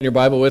Your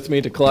Bible with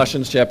me to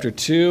Colossians chapter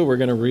 2. We're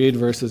going to read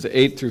verses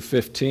 8 through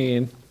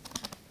 15.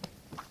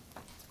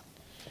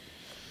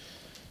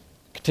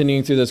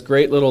 Continuing through this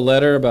great little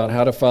letter about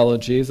how to follow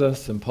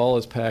Jesus, and Paul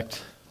has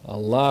packed a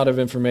lot of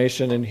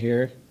information in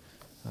here.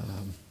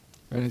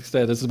 Like I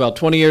said, this is about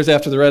 20 years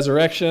after the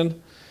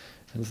resurrection.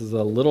 This is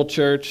a little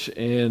church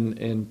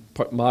in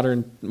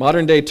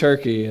modern day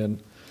Turkey,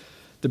 and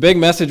the big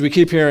message we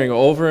keep hearing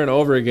over and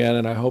over again,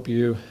 and I hope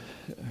you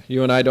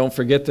and I don't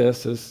forget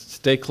this, is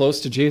stay close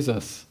to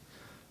Jesus.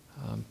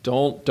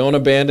 Don't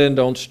abandon,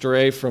 don't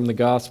stray from the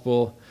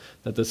gospel,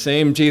 that the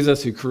same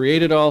Jesus who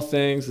created all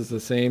things is the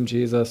same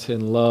Jesus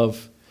in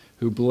love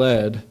who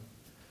bled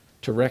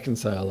to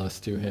reconcile us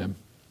to him,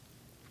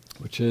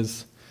 which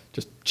is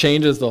just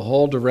changes the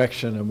whole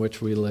direction in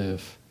which we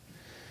live.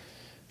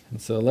 And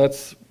so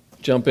let's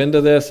jump into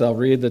this. I'll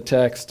read the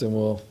text and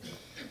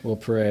we'll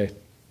pray.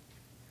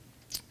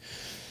 It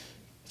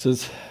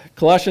says,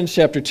 Colossians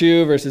chapter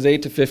 2, verses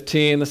 8 to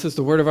 15. This is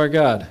the word of our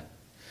God.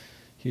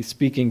 He's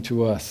speaking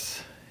to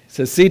us. He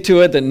says, "See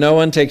to it that no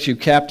one takes you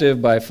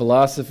captive by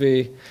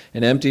philosophy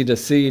and empty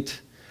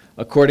deceit,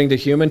 according to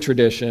human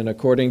tradition,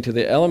 according to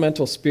the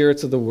elemental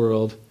spirits of the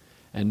world,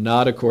 and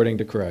not according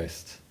to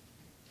Christ.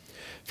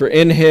 For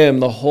in him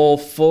the whole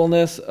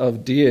fullness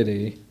of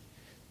deity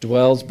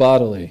dwells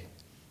bodily.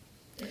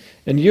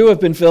 And you have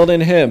been filled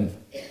in him,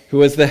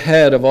 who is the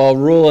head of all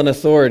rule and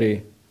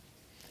authority.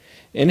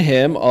 In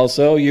him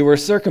also you were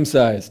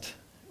circumcised,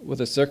 with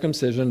a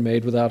circumcision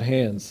made without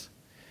hands,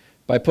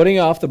 by putting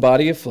off the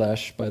body of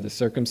flesh by the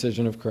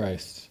circumcision of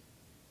Christ,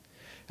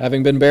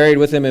 having been buried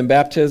with him in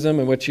baptism,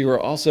 in which you were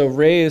also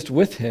raised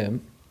with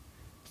him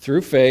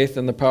through faith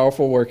in the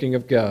powerful working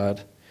of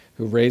God,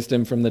 who raised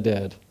him from the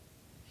dead.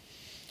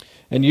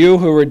 And you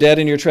who were dead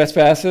in your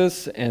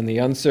trespasses and the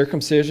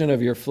uncircumcision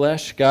of your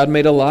flesh, God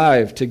made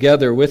alive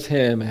together with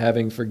him,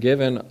 having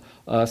forgiven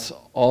us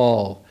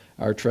all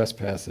our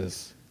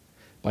trespasses,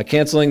 by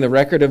canceling the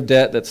record of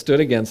debt that stood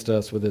against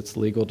us with its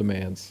legal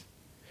demands.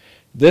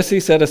 This he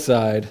set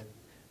aside,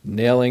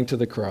 nailing to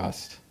the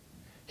cross.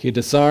 He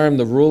disarmed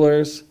the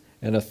rulers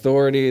and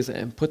authorities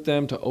and put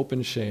them to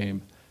open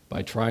shame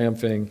by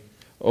triumphing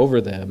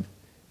over them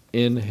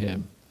in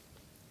him."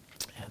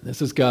 And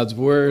this is God's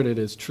word. It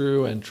is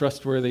true and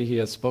trustworthy. He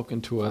has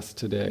spoken to us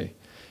today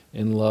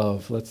in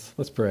love. Let's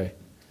pray.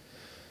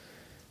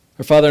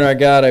 Our Father and our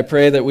God, I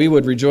pray that we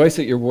would rejoice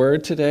at your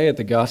word today, at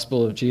the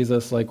gospel of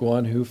Jesus, like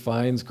one who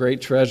finds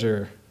great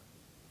treasure,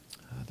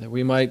 that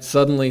we might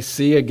suddenly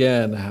see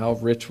again how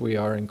rich we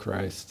are in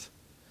Christ.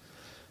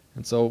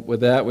 And so with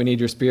that, we need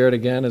your Spirit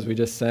again, as we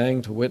just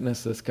sang, to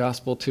witness this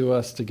gospel to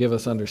us, to give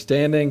us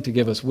understanding, to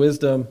give us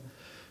wisdom,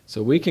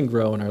 so we can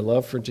grow in our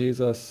love for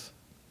Jesus,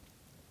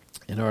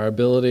 in our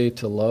ability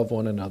to love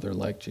one another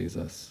like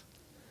Jesus.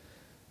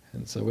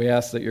 And so we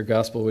ask that your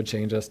gospel would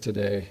change us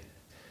today.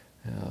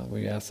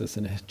 We ask this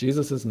in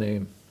Jesus'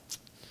 name.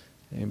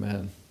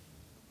 Amen.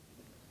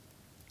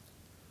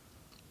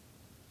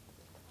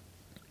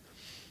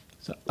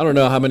 So I don't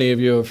know how many of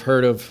you have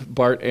heard of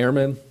Bart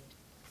Ehrman,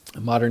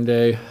 a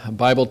modern-day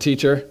Bible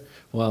teacher.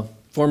 Well,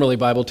 formerly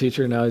Bible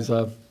teacher. Now he's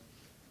a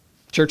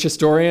church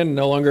historian,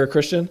 no longer a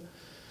Christian.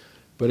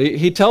 But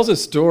he tells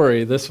his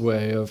story this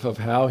way of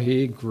how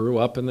he grew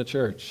up in the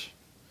church.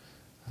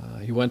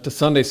 He went to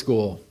Sunday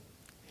school.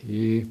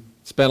 He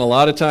spent a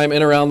lot of time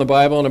in around the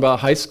Bible, and about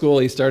high school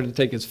he started to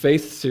take his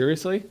faith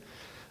seriously,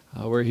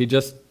 where he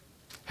just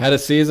had a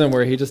season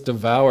where he just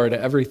devoured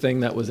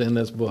everything that was in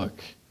this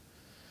book.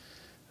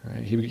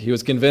 Right? He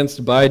was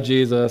convinced by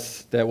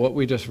Jesus that what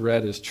we just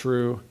read is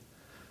true,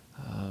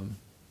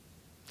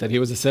 that he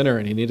was a sinner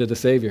and he needed a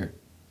Savior.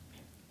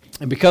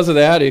 And because of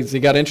that, he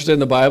got interested in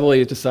the Bible.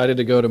 He decided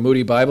to go to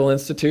Moody Bible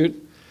Institute.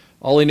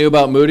 All he knew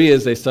about Moody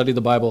is they studied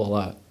the Bible a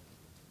lot.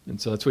 And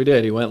so that's what he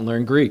did. He went and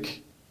learned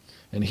Greek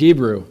and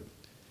Hebrew.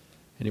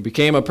 And he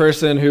became a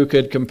person who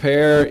could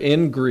compare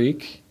in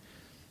Greek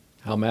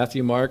how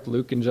Matthew, Mark,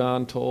 Luke, and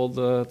John told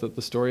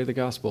the story of the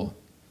gospel.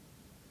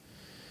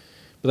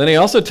 But then he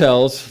also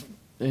tells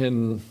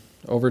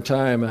over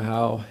time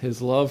how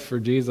his love for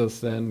Jesus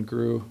then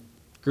grew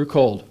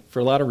cold for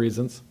a lot of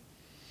reasons.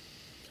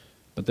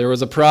 But there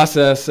was a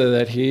process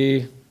that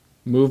he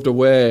moved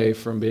away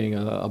from being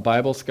a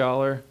Bible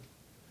scholar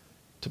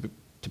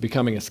to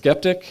becoming a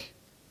skeptic,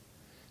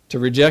 to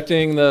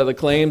rejecting the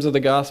claims of the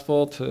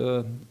gospel,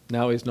 to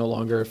now he's no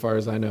longer, as far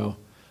as I know,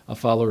 a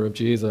follower of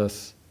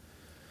Jesus.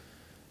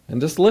 And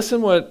just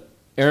listen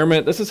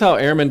this is how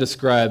Ehrman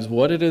describes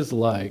what it is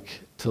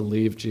like to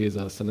leave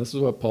Jesus. And this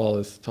is what Paul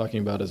is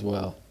talking about as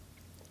well.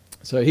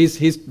 So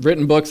he's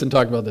written books and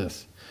talked about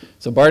this.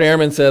 So Bart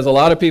Ehrman says, a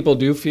lot of people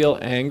do feel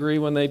angry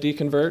when they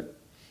deconvert.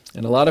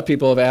 And a lot of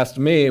people have asked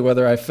me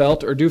whether I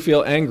felt or do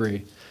feel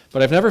angry.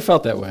 But I've never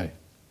felt that way.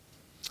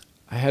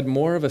 I had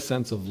more of a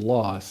sense of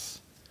loss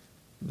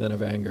than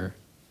of anger.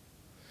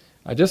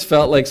 I just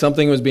felt like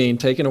something was being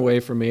taken away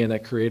from me, and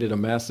that created a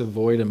massive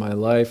void in my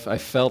life. I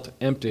felt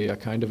empty, a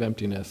kind of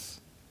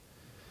emptiness.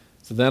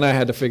 So then I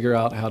had to figure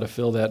out how to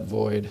fill that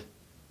void,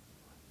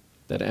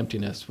 that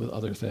emptiness, with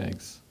other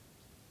things.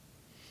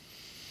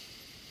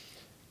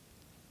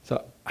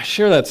 So I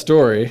share that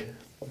story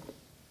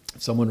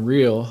of someone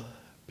real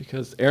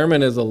because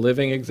Ehrman is a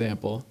living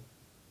example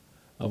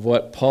of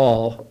what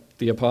Paul,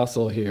 the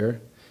apostle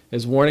here,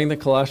 is warning the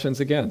Colossians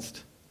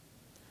against.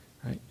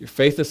 Right? Your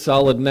faith is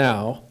solid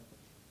now.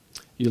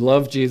 You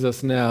love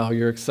Jesus now.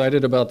 You're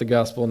excited about the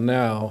gospel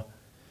now.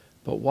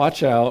 But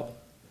watch out.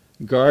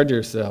 Guard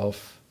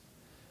yourself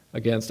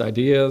against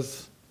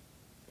ideas,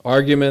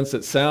 arguments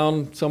that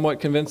sound somewhat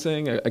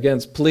convincing,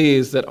 against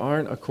pleas that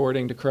aren't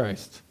according to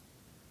Christ.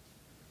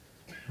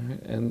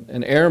 Right? And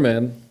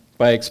Ehrman,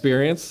 by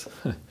experience,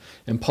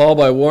 and Paul,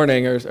 by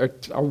warning, are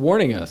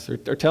warning us, are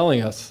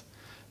telling us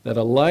that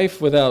a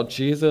life without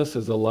Jesus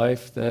is a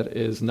life that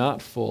is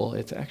not full.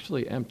 It's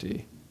actually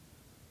empty.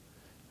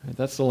 Right?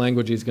 That's the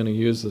language he's going to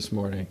use this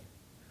morning.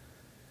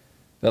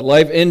 That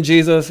life in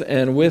Jesus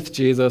and with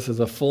Jesus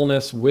is a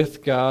fullness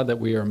with God that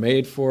we are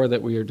made for,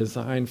 that we are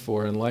designed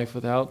for, and life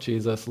without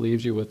Jesus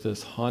leaves you with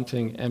this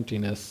haunting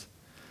emptiness,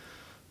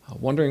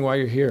 wondering why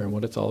you're here and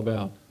what it's all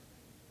about.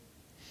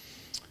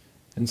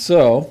 And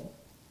so,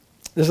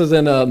 this is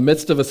in the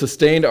midst of a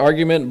sustained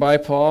argument by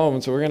Paul,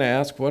 and so we're going to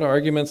ask, what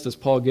arguments does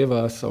Paul give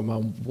us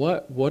about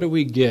what do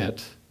we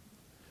get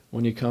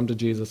when you come to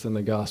Jesus in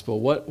the gospel?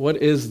 What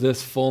is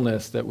this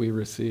fullness that we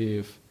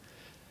receive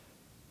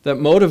that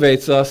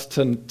motivates us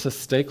to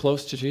stay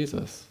close to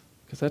Jesus?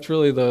 Because that's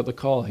really the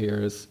call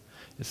here is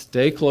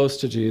stay close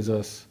to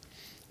Jesus,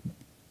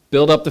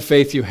 build up the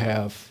faith you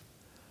have,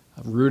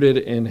 rooted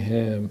in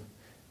him,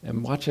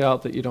 and watch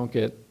out that you don't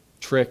get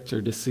tricked or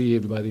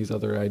deceived by these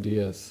other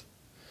ideas.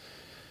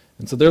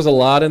 And so there's a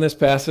lot in this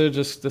passage.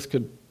 This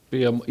could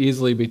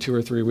easily be 2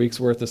 or 3 weeks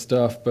worth of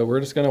stuff, but we're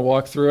just going to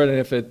walk through it, and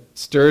if it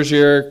stirs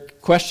your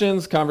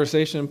questions,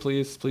 conversation,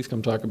 please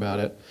come talk about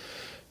it.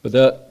 But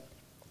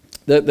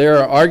that there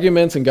are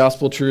arguments and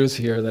gospel truths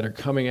here that are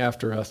coming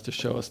after us to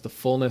show us the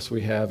fullness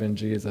we have in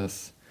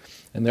Jesus.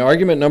 And the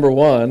argument number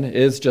 1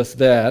 is just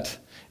that,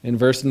 in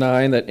verse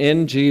 9, that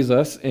in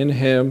Jesus, in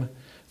him,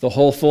 the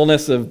whole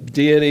fullness of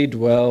deity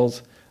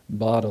dwells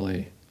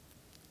bodily.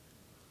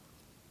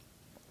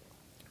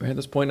 Right,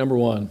 that's point number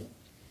 1.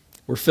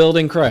 We're filled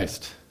in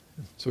Christ.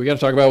 So we got to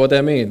talk about what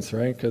that means,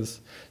 right?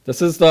 Because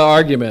this is the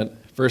argument.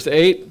 Verse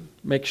 8,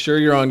 make sure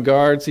you're on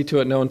guard, see to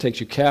it no one takes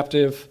you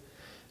captive.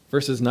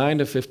 Verses 9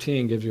 to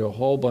 15 gives you a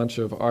whole bunch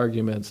of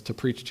arguments to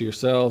preach to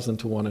yourselves and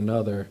to one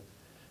another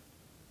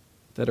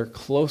that are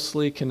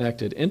closely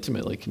connected,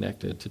 intimately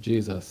connected to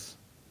Jesus.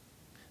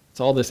 It's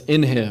all this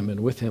in him and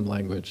with him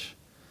language,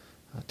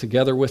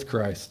 together with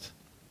Christ.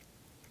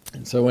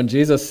 And so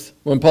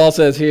when Paul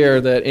says here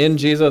that in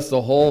Jesus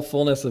the whole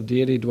fullness of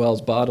deity dwells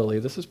bodily,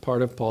 this is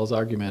part of Paul's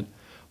argument,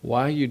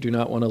 why you do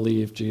not want to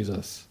leave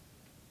Jesus.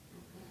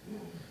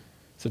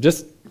 So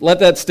just let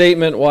that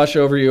statement wash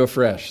over you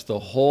afresh. The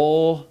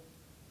whole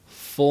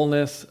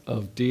fullness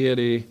of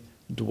deity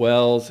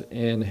dwells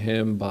in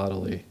him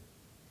bodily.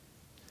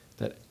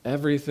 That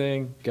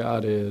everything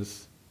God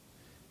is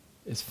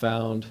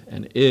found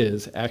and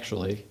is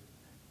actually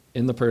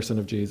in the person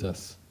of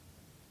Jesus.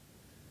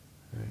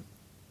 Right.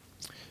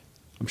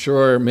 I'm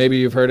sure maybe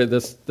you've heard of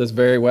this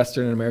very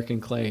Western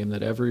American claim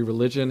that every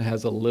religion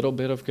has a little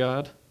bit of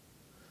God.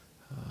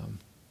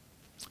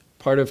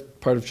 Part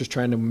of just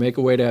trying to make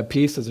a way to have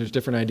peace is there's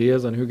different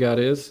ideas on who God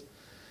is.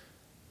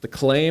 The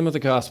claim of the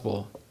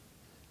gospel,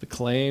 the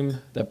claim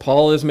that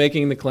Paul is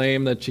making, the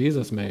claim that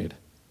Jesus made,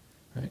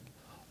 right?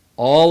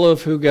 All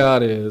of who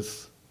God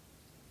is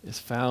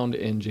found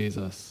in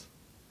Jesus.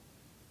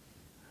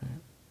 Right?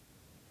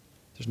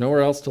 There's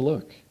nowhere else to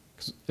look.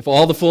 If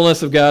all the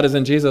fullness of God is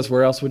in Jesus,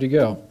 where else would you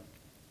go?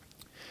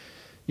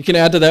 You can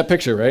add to that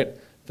picture, right?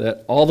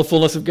 That all the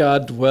fullness of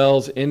God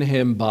dwells in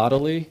him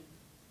bodily,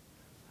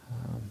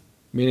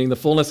 meaning the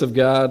fullness of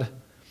God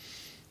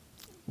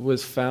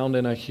was found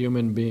in a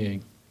human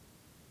being,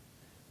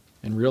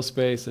 in real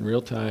space, in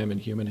real time, in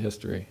human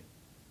history.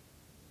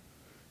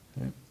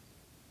 Okay.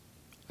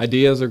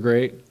 Ideas are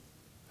great.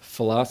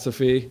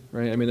 Philosophy,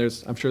 right? I mean,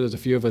 I'm sure there's a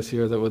few of us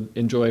here that would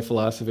enjoy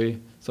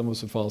philosophy. Some of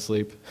us would fall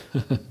asleep.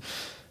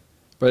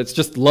 But it's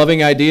just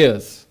loving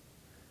ideas.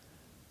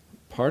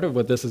 Part of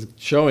what this is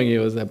showing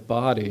you is that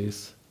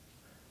bodies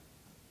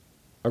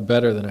are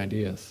better than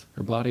ideas.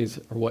 Our bodies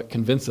are what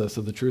convince us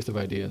of the truth of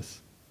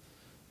ideas.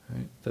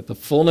 Right? That the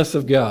fullness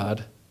of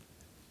God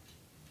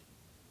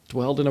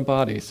dwelled in a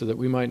body so that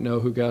we might know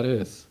who God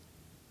is.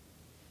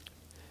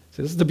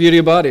 So this is the beauty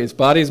of bodies.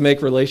 Bodies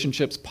make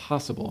relationships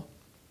possible.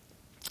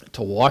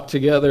 To walk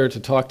together, to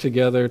talk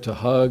together, to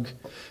hug,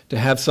 to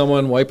have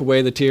someone wipe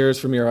away the tears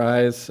from your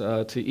eyes,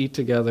 to eat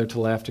together, to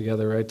laugh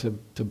together, right?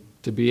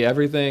 To be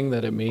everything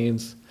that it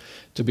means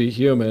to be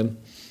human.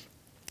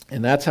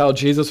 And that's how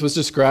Jesus was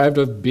described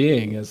of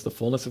being, as the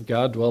fullness of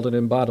God dwelled in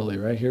him bodily,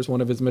 right? Here's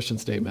one of his mission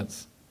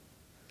statements.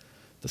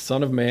 The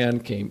Son of Man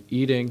came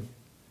eating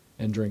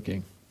and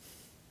drinking.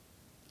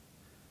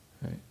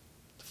 Right?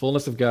 The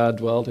fullness of God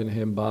dwelled in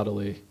him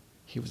bodily.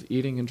 He was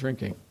eating and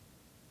drinking.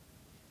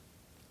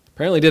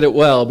 Apparently did it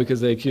well because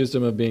they accused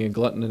him of being a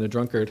glutton and a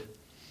drunkard,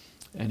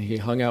 and he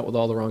hung out with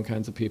all the wrong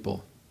kinds of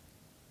people.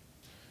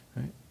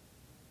 Right?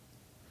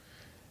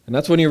 And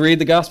that's when you read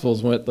the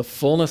Gospels, when the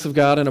fullness of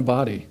God in a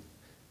body.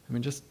 I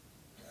mean, just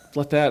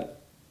let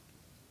that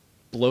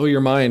blow your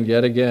mind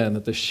yet again,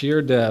 that the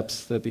sheer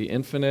depths that the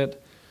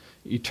infinite,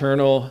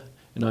 eternal,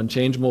 and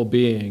unchangeable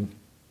being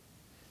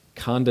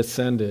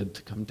condescended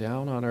to come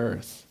down on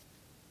earth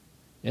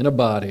in a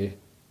body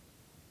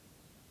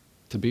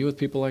to be with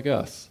people like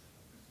us.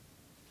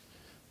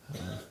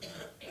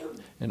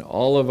 And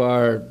all of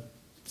our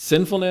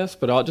sinfulness,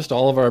 but just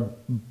all of our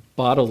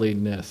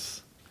bodiliness,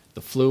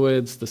 the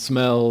fluids, the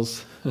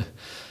smells,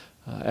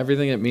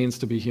 everything it means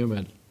to be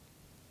human.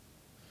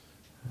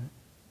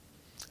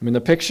 I mean,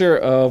 the picture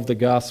of the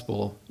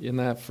gospel in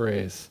that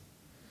phrase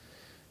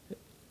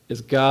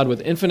is God with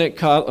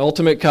infinite,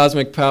 ultimate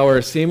cosmic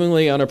power,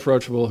 seemingly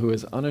unapproachable, who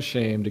is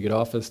unashamed to get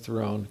off his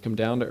throne, come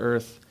down to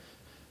earth,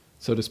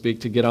 so to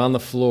speak, to get on the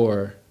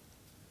floor,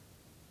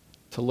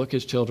 to look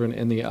his children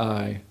in the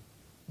eye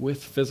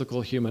with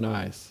physical human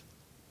eyes.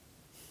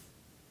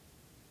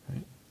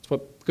 Right? It's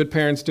what good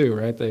parents do,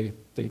 right? They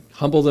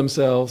humble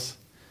themselves,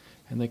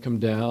 and they come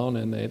down,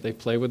 and they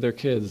play with their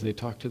kids. They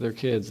talk to their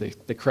kids.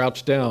 They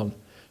crouch down.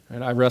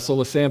 Right? I wrestle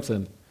with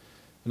Samson,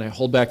 and I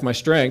hold back my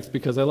strength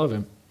because I love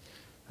him.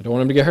 I don't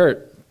want him to get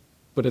hurt.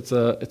 But it's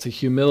a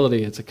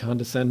humility. It's a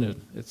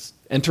condescension. It's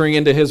entering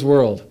into his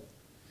world.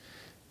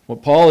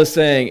 What Paul is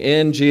saying,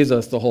 in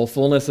Jesus, the whole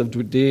fullness of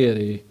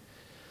deity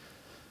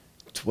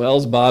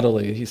dwells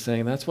bodily. He's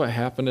saying that's what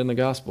happened in the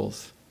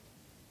Gospels.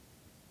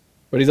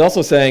 But he's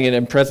also saying it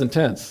in present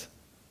tense.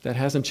 That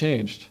hasn't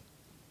changed.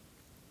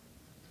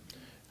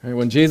 Right,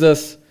 when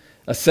Jesus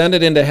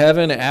ascended into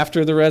heaven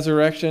after the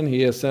resurrection,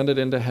 he ascended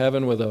into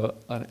heaven with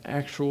an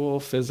actual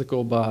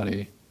physical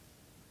body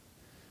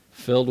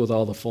filled with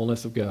all the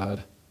fullness of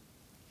God.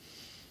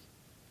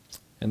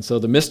 And so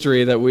the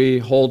mystery that we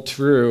hold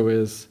true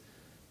is,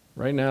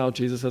 right now,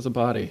 Jesus has a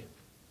body.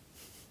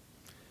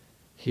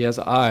 He has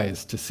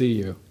eyes to see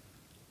you.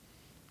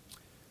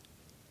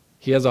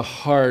 He has a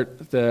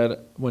heart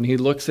that when he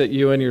looks at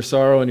you and your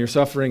sorrow and your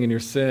suffering and your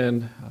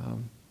sin,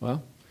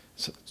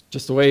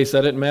 just the way he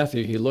said it in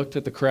Matthew, he looked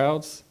at the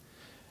crowds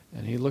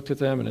and he looked at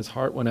them and his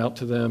heart went out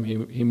to them.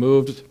 He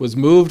was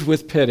moved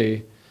with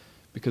pity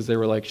because they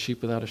were like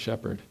sheep without a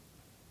shepherd.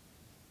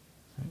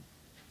 Right?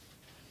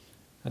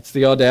 That's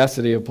the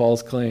audacity of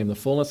Paul's claim. The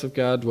fullness of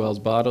God dwells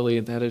bodily,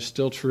 and that is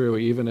still true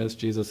even as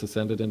Jesus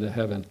ascended into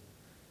heaven.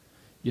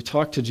 You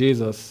talk to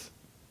Jesus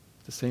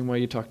the same way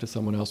you talk to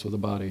someone else with a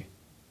body.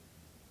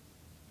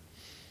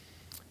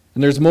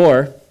 And there's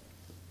more,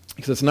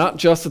 because it's not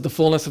just that the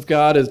fullness of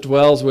God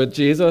dwells with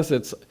Jesus,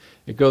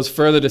 it goes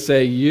further to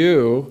say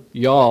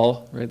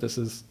y'all, right? This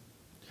is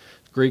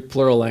Greek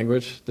plural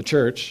language, the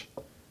church,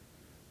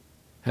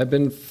 have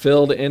been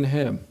filled in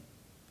him.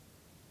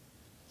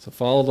 So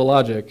follow the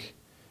logic.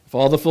 If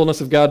all the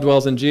fullness of God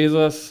dwells in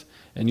Jesus,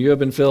 and you have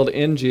been filled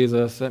in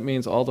Jesus, that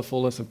means all the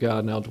fullness of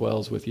God now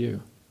dwells with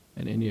you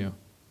and in you,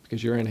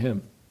 because you're in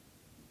him.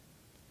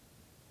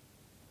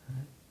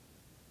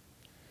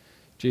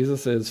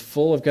 Jesus is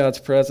full of God's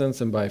presence,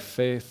 and by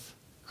faith,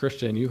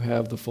 Christian, you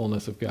have the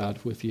fullness of God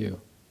with you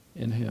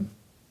in him.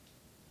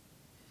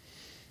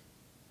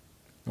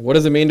 And what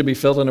does it mean to be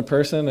filled in a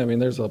person? I mean,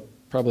 there's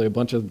probably a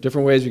bunch of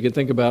different ways you could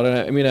think about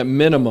it. I mean, at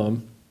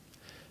minimum,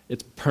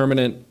 it's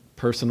permanent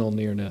personal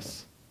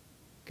nearness.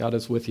 God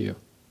is with you.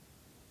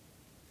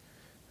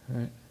 All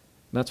right?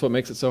 And that's what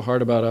makes it so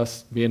hard about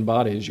us being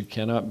bodies. You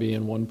cannot be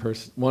in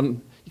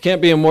you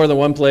can't be in more than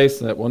one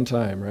place at one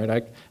time,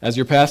 right? As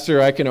your pastor,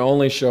 I can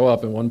only show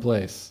up in one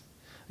place.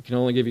 I can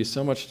only give you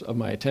so much of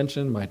my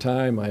attention, my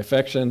time, my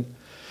affection.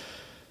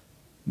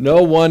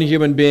 No one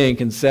human being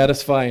can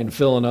satisfy and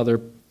fill another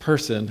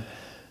person,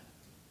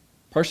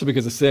 partially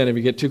because of sin. If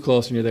you get too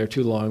close and you're there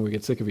too long, we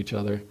get sick of each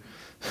other,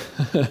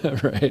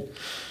 right?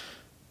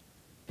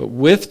 But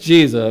with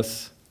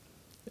Jesus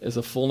is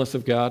a fullness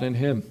of God in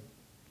him.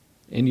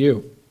 In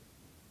you.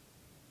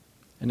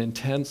 An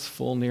intense,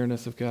 full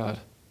nearness of God.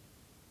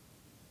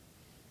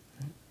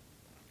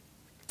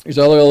 There's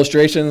other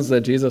illustrations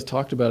that Jesus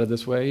talked about it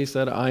this way. He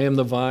said, I am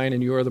the vine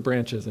and you are the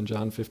branches in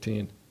John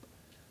 15.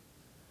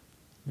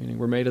 Meaning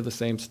we're made of the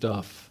same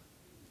stuff.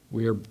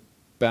 We are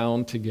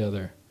bound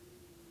together.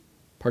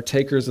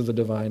 Partakers of the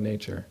divine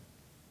nature.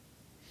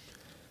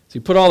 So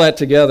you put all that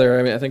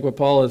together, I think what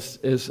Paul is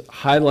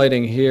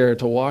highlighting here,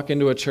 to walk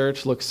into a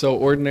church looks so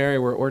ordinary.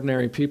 We're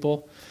ordinary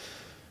people.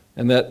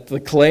 And that the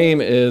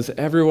claim is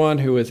everyone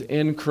who is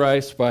in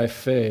Christ by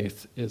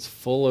faith is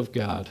full of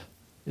God,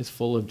 is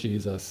full of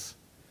Jesus.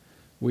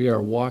 We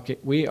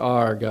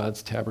are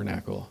God's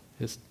tabernacle,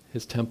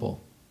 his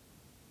temple.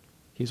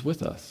 He's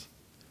with us.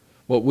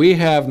 What we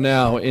have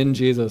now in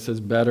Jesus is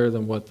better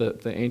than what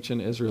the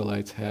ancient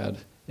Israelites had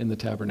in the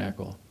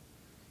tabernacle,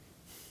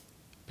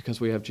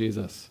 because we have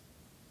Jesus.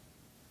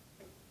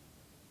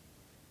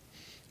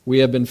 We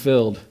have been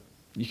filled.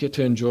 You get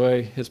to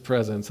enjoy his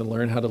presence and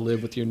learn how to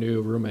live with your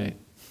new roommate.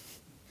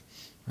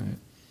 Right?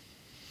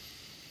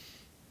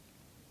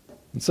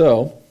 And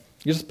so,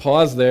 you just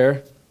pause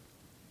there.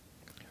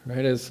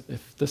 Right? As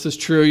if this is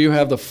true, you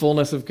have the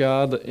fullness of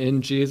God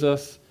in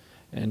Jesus,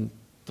 and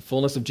the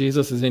fullness of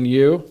Jesus is in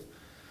you.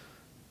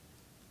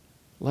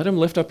 let him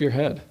lift up your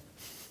head.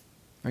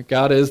 Right?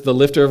 God is the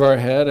lifter of our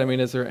head. I mean,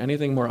 is there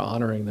anything more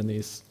honoring than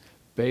these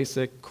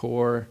basic,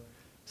 core,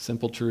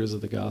 simple truths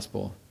of the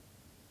gospel?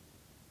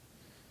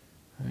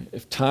 Right?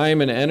 If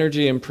time and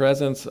energy and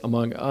presence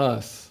among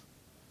us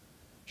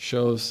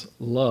shows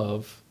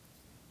love,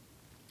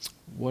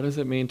 what does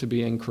it mean to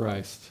be in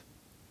Christ?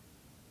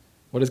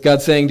 What is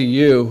God saying to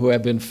you who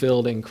have been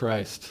filled in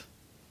Christ?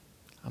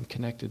 I'm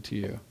connected to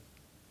you.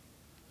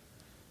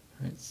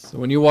 Right? So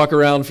when you walk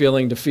around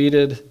feeling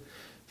defeated,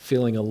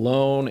 feeling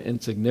alone,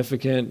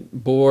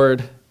 insignificant,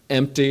 bored,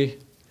 empty,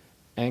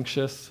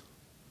 anxious,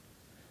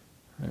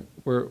 right?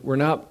 We're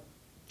not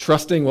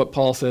trusting what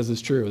Paul says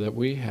is true, that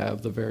we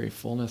have the very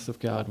fullness of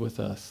God with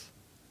us.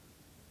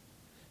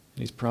 And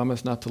he's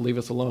promised not to leave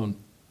us alone.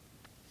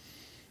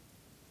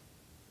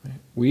 Right?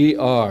 We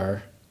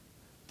are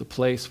the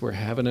place where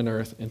heaven and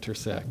earth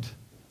intersect.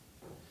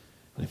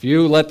 And if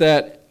you let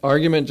that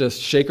argument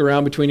just shake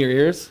around between your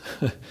ears,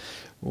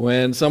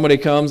 when somebody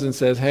comes and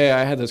says, hey,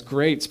 I had this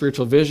great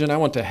spiritual vision, I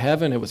went to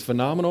heaven, it was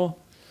phenomenal,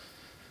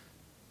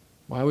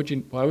 why would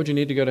you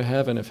need to go to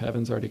heaven if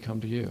heaven's already come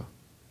to you?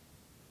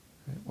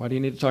 Why do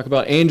you need to talk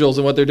about angels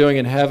and what they're doing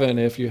in heaven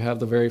if you have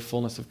the very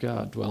fullness of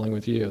God dwelling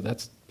with you?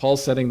 That's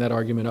Paul's setting that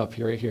argument up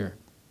right here.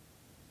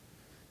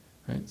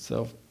 Right?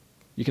 So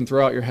you can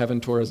throw out your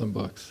heaven tourism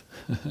books.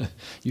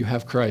 You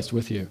have Christ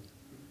with you.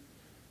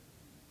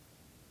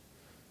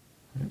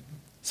 Right?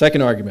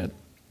 Second argument.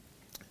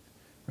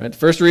 Right?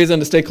 First reason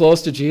to stay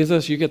close to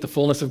Jesus, you get the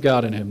fullness of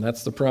God in him.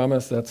 That's the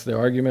promise, that's the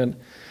argument.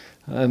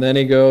 And then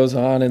he goes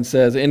on and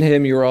says, in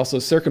him you are also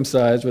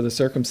circumcised with a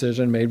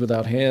circumcision made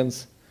without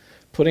hands,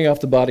 putting off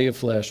the body of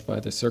flesh by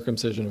the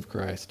circumcision of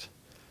Christ.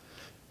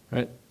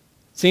 Right?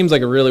 Seems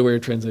like a really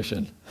weird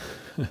transition.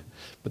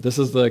 But this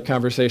is the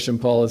conversation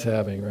Paul is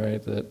having,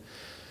 right? That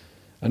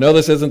I know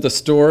this isn't the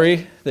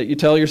story that you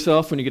tell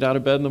yourself when you get out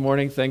of bed in the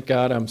morning, thank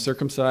God I'm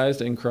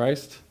circumcised in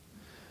Christ.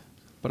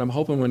 But I'm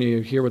hoping when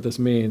you hear what this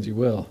means, you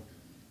will.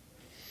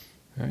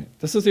 Right?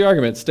 This is the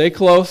argument. Stay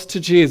close to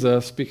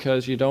Jesus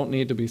because you don't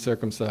need to be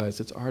circumcised.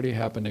 It's already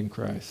happened in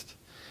Christ.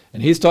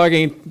 And he's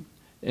talking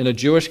in a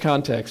Jewish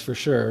context for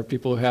sure,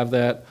 people who have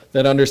that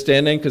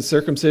understanding, because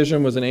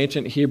circumcision was an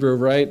ancient Hebrew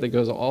rite that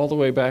goes all the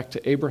way back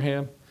to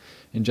Abraham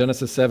in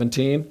Genesis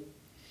 17.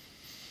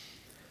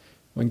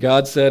 When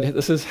God said,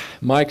 this is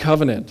my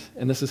covenant,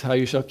 and this is how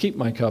you shall keep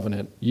my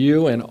covenant,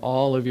 you and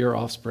all of your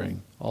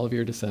offspring, all of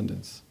your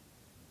descendants.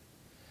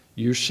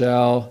 This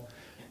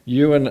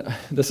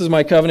is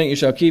my covenant you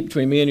shall keep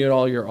between me and you and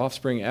all your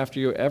offspring after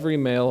you. Every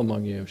male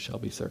among you shall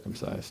be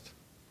circumcised.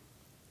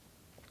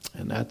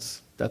 And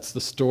that's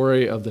the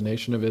story of the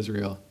nation of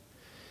Israel.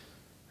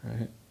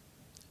 Right?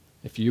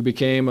 If you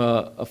became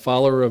a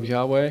follower of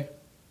Yahweh,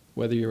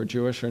 whether you were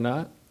Jewish or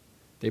not,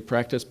 they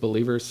practiced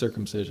believers'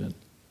 circumcision.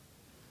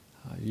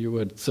 You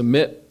would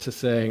submit to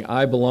saying,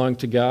 I belong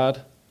to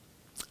God.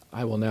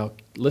 I will now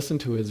listen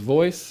to his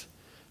voice,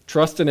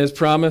 trust in his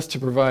promise to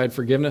provide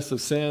forgiveness of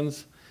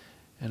sins,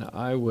 and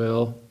I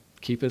will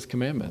keep his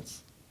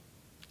commandments,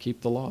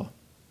 keep the law,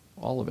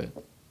 all of it.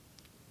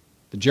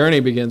 The journey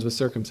begins with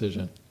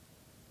circumcision.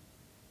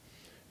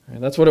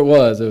 And that's what it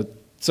was.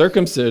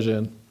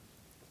 Circumcision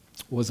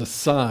was a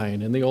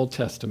sign in the Old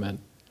Testament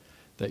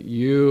that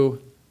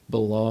you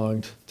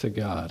belonged to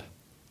God,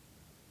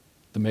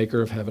 the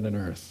maker of heaven and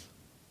earth.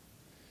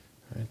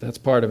 Right? That's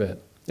part of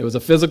it. It was a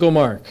physical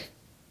mark.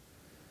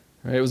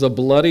 Right? It was a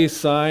bloody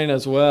sign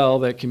as well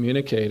that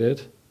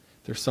communicated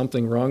there's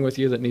something wrong with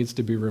you that needs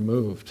to be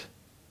removed.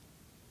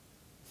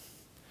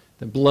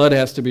 The blood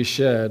has to be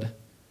shed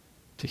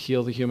to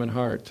heal the human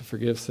heart, to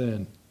forgive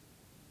sin.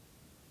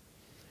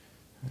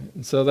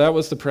 And so that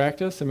was the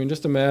practice. I mean,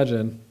 just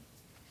imagine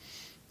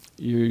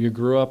you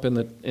grew up in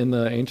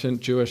the ancient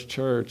Jewish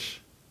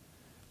church,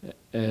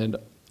 and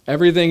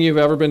everything you've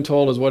ever been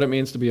told is what it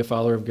means to be a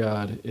follower of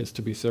God is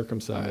to be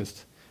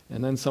circumcised.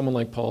 And then someone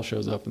like Paul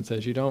shows up and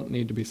says, you don't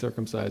need to be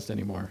circumcised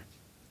anymore.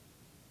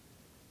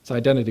 It's an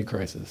identity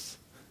crisis.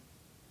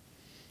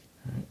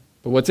 Right?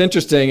 But what's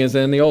interesting is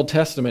in the Old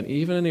Testament,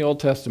 even in the Old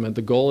Testament,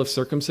 the goal of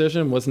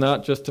circumcision was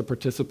not just to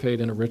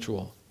participate in a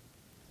ritual.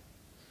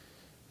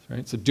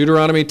 Right? So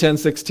Deuteronomy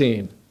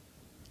 10:16,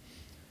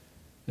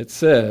 it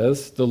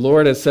says, the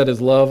Lord has set his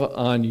love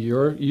on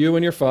you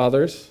and your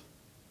fathers.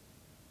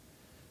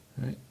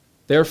 Right?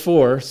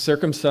 Therefore,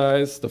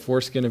 circumcise the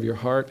foreskin of your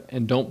heart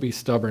and don't be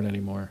stubborn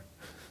anymore.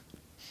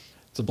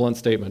 It's a blunt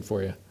statement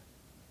for you.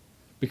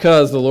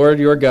 Because the Lord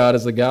your God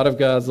is the God of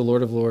gods, the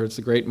Lord of lords,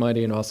 the great,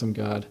 mighty, and awesome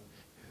God,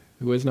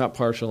 who is not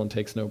partial and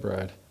takes no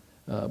bribe.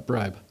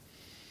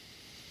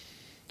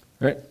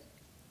 Right?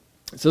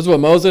 This is what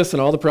Moses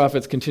and all the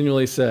prophets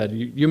continually said.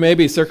 You may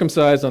be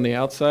circumcised on the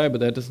outside,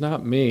 but that does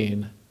not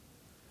mean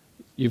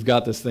you've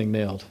got this thing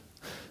nailed.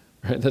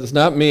 Right? That does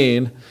not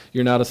mean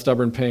you're not a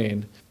stubborn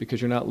pain because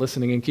you're not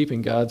listening and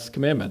keeping God's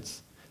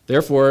commandments.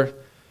 Therefore,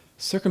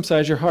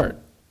 circumcise your heart.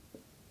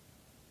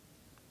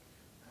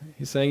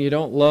 He's saying you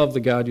don't love the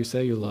God you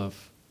say you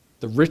love.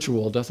 The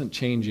ritual doesn't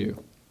change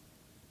you.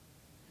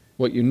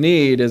 What you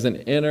need is an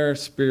inner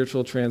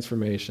spiritual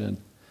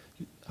transformation.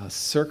 a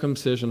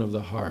circumcision of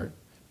the heart.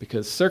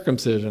 Because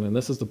circumcision, and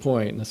this is the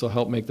point, and this will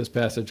help make this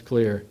passage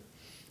clear,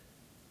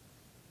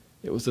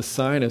 it was a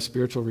sign of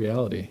spiritual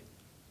reality.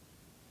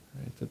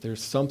 Right? That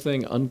there's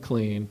something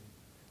unclean,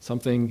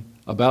 something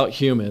about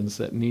humans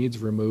that needs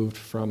removed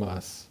from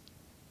us.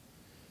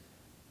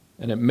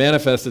 And it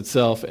manifests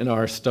itself in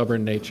our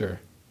stubborn nature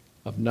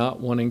of not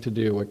wanting to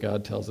do what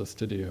God tells us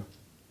to do.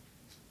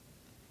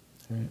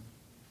 Right?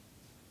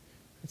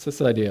 It's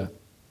this idea.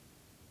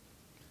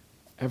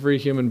 Every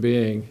human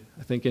being,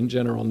 I think in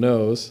general,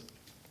 knows,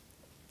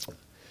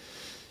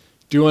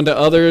 do unto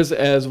others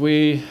as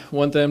we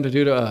want them to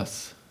do to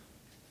us.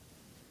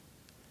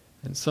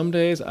 And some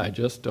days I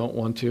just don't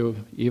want to,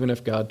 even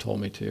if God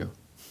told me to,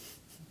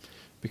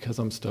 because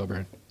I'm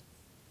stubborn.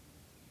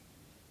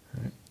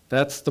 Right?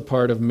 That's the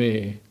part of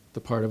me,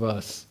 the part of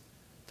us,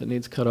 that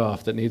needs cut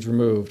off, that needs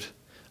removed.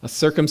 A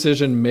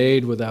circumcision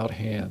made without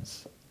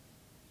hands.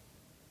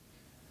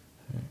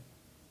 Okay.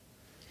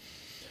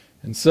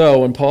 And so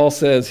when Paul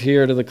says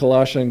here to the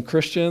Colossian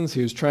Christians,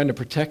 he was trying to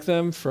protect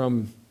them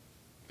from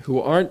who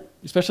aren't,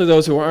 especially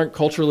those who aren't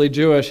culturally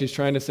Jewish, he's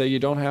trying to say you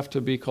don't have to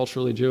be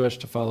culturally Jewish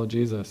to follow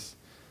Jesus.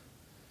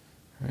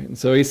 Right? And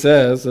so he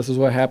says, this is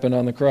what happened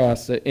on the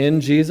cross, that in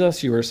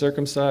Jesus you were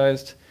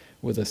circumcised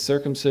with a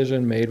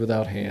circumcision made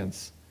without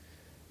hands,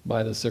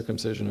 by the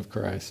circumcision of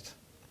Christ.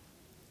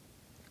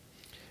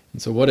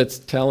 And so what it's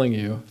telling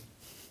you,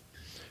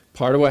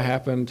 part of what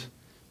happened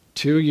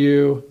to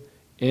you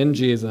in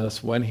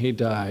Jesus when he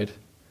died,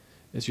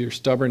 is your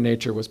stubborn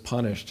nature was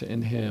punished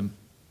in him.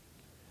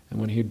 And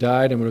when he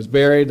died and was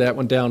buried, that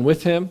went down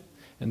with him.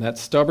 And that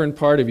stubborn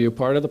part of you,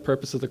 part of the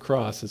purpose of the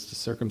cross, is to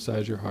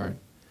circumcise your heart,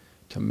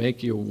 to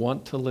make you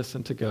want to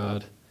listen to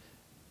God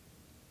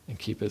and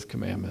keep his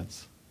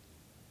commandments.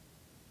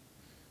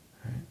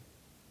 Right?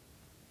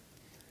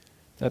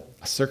 That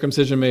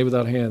circumcision made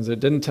without hands, it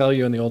didn't tell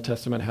you in the Old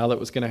Testament how that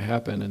was going to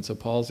happen. And so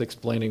Paul's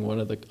explaining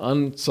one of the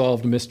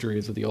unsolved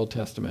mysteries of the Old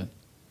Testament.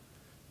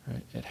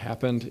 Right? It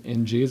happened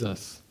in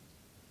Jesus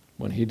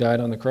when he died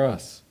on the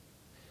cross,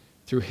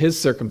 through his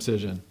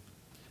circumcision.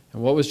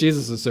 And what was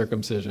Jesus'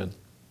 circumcision?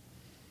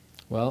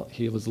 Well,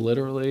 he was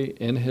literally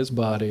in his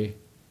body,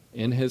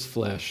 in his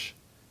flesh,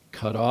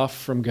 cut off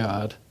from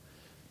God,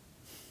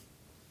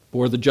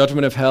 bore the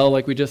judgment of hell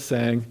like we just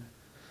sang,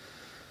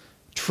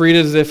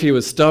 treated as if he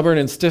was stubborn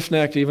and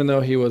stiff-necked even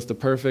though he was the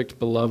perfect,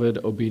 beloved,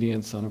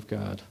 obedient Son of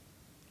God.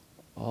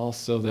 All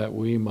so that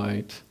we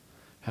might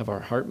have our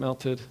heart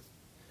melted,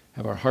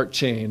 have our heart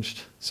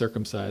changed,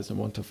 circumcised, and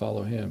want to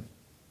follow him.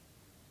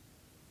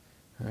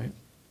 Right?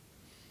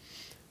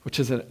 Which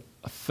is a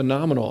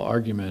phenomenal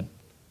argument.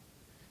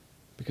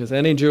 Because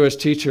any Jewish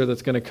teacher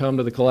that's going to come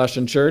to the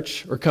Colossian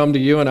church or come to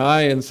you and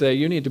I and say,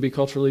 you need to be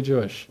culturally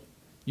Jewish.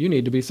 You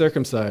need to be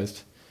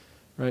circumcised.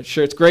 Right?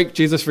 Sure, it's great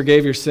Jesus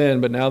forgave your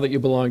sin, but now that you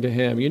belong to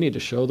him, you need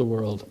to show the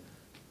world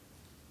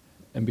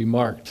and be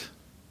marked.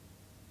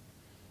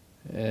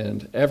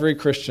 And every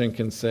Christian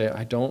can say,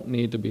 I don't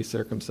need to be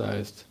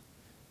circumcised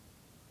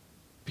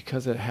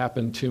because it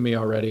happened to me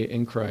already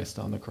in Christ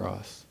on the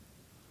cross.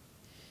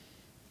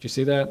 Do you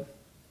see that?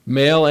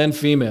 Male and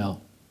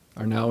female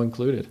are now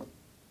included.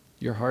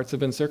 Your hearts have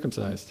been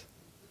circumcised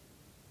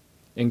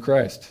in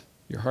Christ.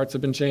 Your hearts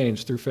have been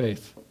changed through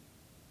faith.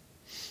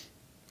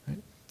 Right?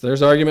 So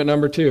there's argument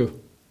number 2.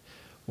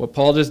 What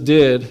Paul just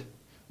did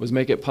was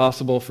make it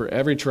possible for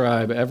every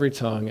tribe, every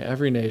tongue,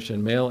 every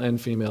nation, male and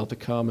female, to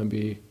come and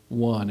be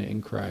one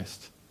in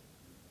Christ.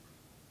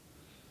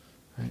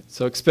 Right?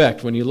 So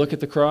expect, when you look at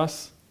the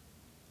cross,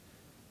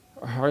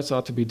 our hearts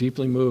ought to be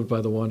deeply moved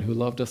by the one who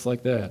loved us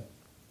like that,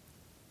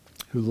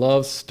 who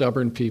loves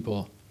stubborn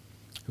people,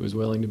 who is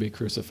willing to be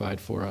crucified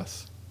for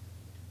us.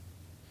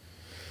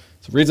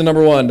 So reason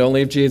number 1, don't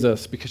leave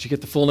Jesus, because you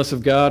get the fullness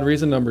of God.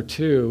 Reason number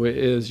 2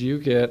 is you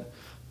get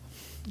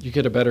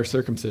a better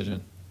circumcision.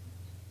 And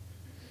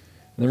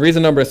then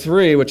reason number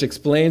 3, which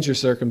explains your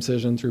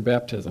circumcision through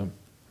baptism.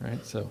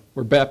 Right? So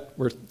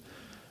we're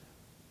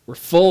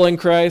full in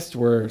Christ,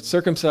 we're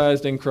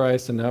circumcised in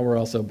Christ, and now we're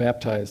also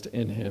baptized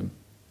in him.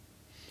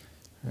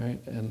 Right?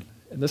 And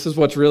this is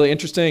what's really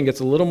interesting. It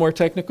gets a little more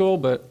technical,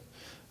 but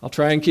I'll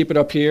try and keep it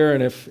up here.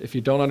 And if you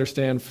don't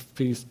understand,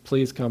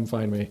 please come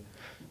find me.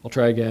 I'll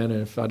try again.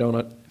 And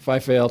if I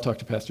fail, talk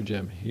to Pastor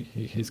Jim.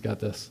 He's got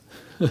this.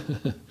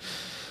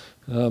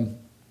 All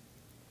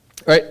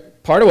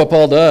right. Part of what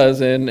Paul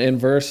does in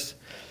verse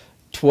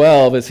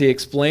 12 is he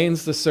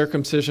explains the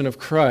circumcision of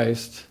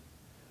Christ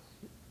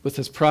with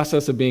this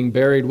process of being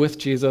buried with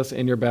Jesus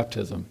in your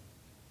baptism.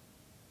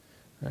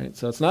 Right?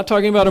 So it's not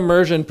talking about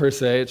immersion per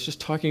se, it's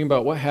just talking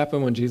about what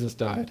happened when Jesus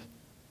died.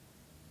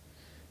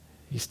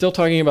 He's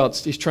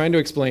trying to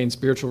explain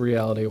spiritual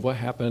reality of what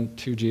happened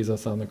to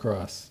Jesus on the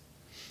cross.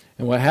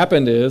 And what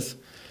happened is,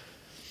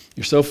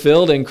 you're so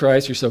filled in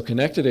Christ, you're so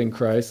connected in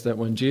Christ, that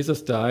when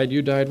Jesus died,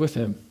 you died with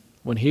him.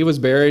 When he was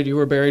buried, you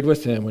were buried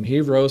with him. When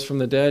he rose from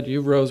the dead,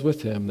 you rose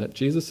with him. That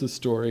Jesus'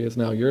 story is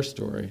now your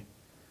story.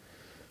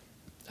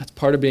 That's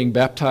part of being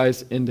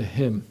baptized into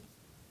him.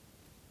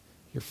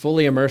 You're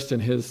fully immersed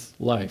in his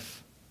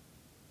life.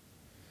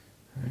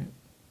 Right?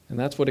 And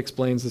that's what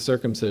explains the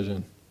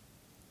circumcision.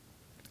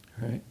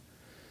 Right?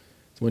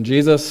 So when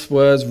Jesus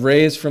was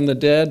raised from the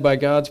dead by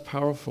God's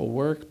powerful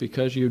work,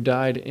 because you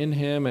died in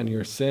him and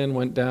your sin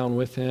went down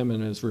with him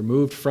and is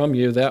removed from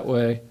you that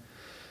way,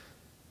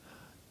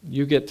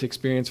 you get to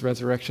experience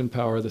resurrection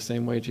power the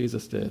same way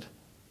Jesus did.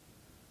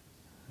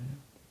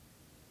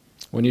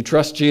 When you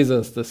trust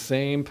Jesus, the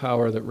same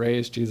power that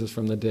raised Jesus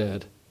from the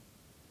dead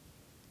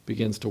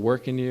begins to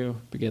work in you,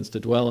 begins to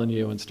dwell in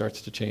you, and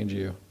starts to change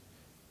you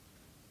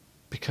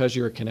because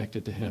you are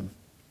connected to him.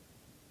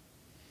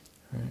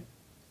 Right?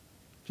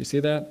 Do you see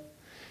that?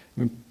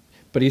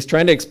 But he's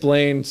trying to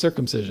explain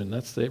circumcision.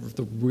 That's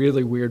the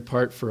really weird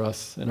part for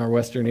us in our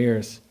Western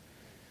ears.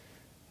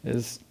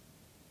 Is,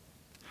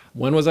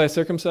 when was I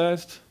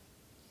circumcised?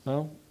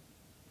 Well,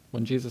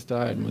 when Jesus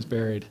died and was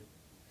buried.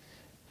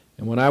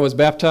 And when I was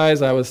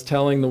baptized, I was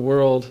telling the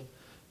world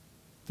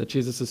that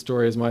Jesus'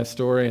 story is my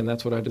story, and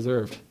that's what I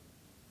deserved.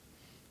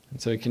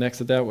 And so he connects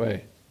it that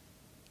way.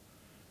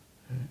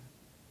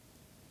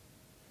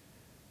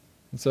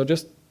 And so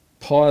just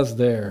pause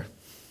there.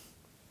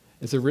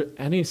 Is there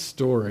any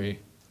story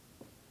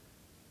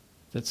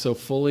that so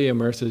fully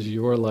immerses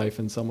your life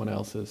in someone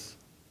else's?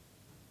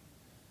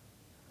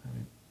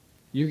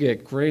 You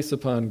get grace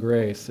upon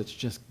grace. It's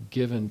just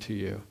given to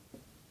you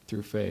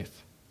through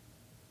faith.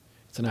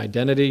 It's an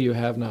identity you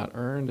have not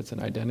earned. It's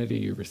an identity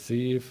you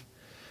receive.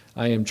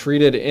 I am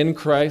treated in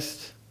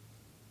Christ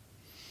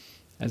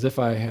as if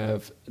I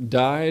have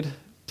died,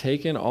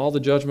 taken all the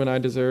judgment I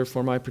deserve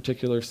for my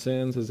particular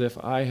sins, as if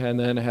I had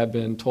then have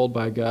been told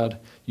by God,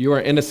 you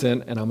are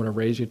innocent and I'm going to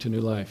raise you to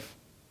new life.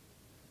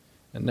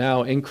 And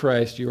now in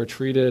Christ you are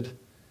treated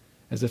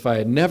as if I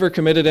had never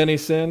committed any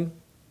sin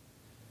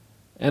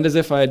and as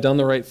if I had done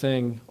the right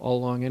thing all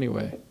along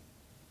anyway.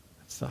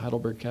 That's the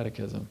Heidelberg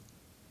Catechism.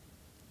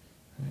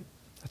 Right?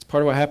 That's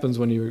part of what happens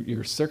when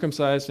you're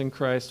circumcised in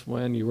Christ,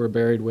 when you were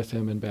buried with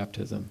him in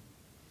baptism.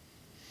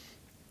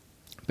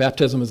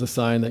 Baptism is a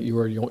sign that you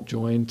are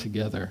joined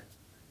together,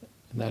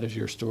 and that is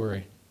your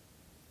story.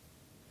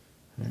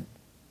 Right?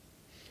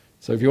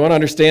 So if you want to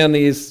understand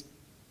these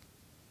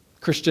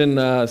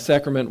Christian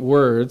sacrament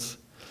words,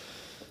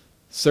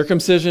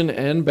 circumcision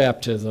and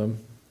baptism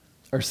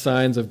are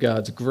signs of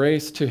God's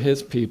grace to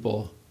his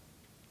people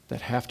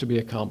that have to be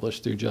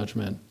accomplished through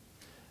judgment.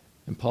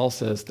 And Paul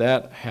says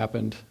that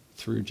happened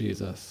through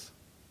Jesus.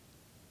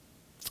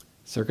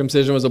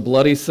 Circumcision was a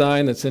bloody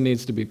sign that sin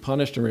needs to be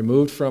punished and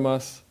removed from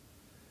us.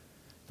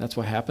 That's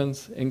what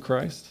happens in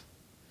Christ.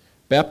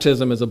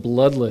 Baptism is a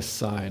bloodless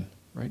sign,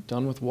 right?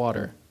 Done with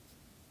water.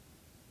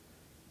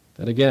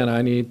 That again,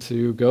 I need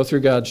to go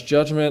through God's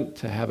judgment,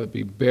 to have it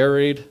be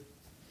buried,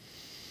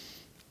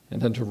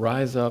 and then to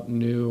rise up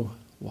new,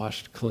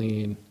 washed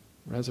clean,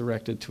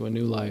 resurrected to a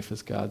new life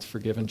as God's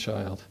forgiven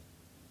child.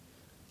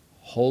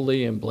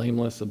 Holy and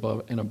blameless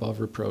above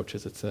reproach,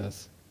 as it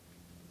says.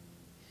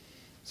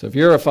 So if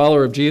you're a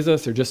follower of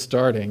Jesus, or just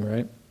starting,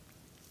 right?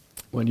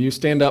 When you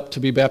stand up to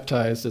be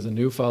baptized as a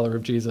new follower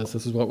of Jesus,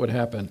 this is what would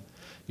happen.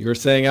 You're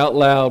saying out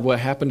loud, what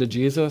happened to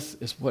Jesus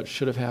is what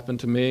should have happened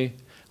to me.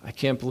 I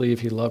can't believe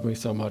he loved me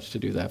so much to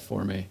do that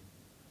for me.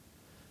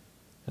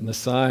 And the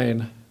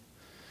sign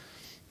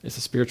is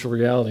a spiritual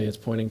reality. It's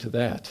pointing to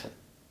that.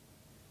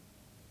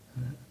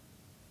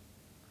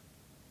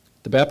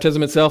 The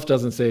baptism itself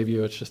doesn't save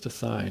you. It's just a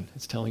sign.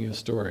 It's telling you a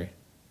story.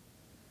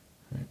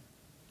 Right?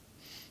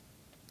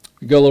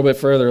 We go a little bit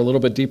further, a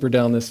little bit deeper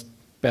down this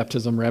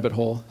baptism rabbit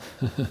hole,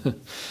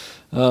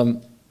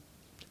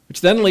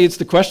 which then leads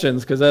to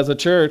questions, because as a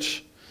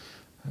church,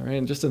 all right,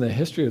 and just in the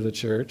history of the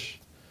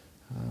church,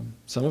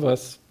 some of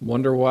us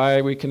wonder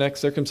why we connect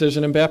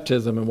circumcision and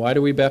baptism, and why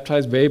do we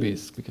baptize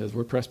babies? Because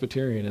we're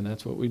Presbyterian and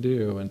that's what we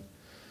do. And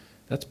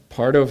that's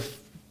part of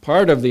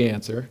the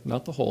answer,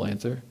 not the whole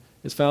answer,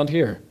 is found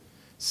here.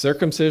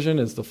 Circumcision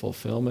is the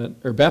fulfillment,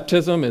 or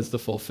baptism is the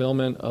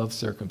fulfillment of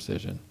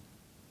circumcision.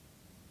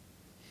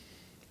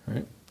 All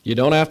right? You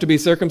don't have to be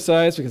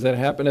circumcised because that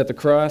happened at the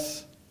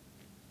cross.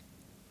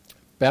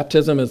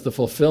 Baptism is the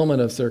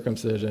fulfillment of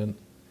circumcision.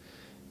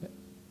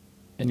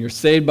 And you're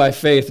saved by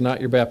faith, not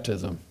your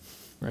baptism.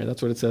 Right?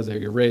 That's what it says there.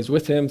 You're raised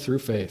with him through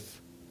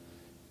faith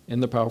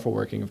in the powerful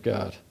working of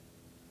God.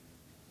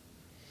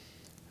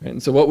 Right?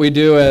 And so what we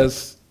do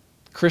as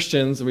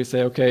Christians, we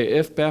say, okay,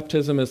 if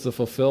baptism is the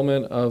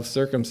fulfillment of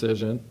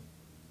circumcision,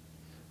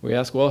 we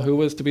ask, well, who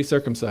was to be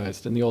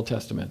circumcised in the Old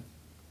Testament?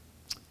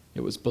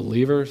 It was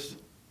believers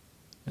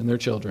and their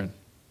children.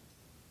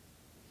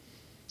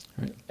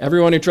 Right?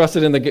 Everyone who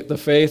trusted in the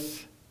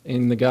faith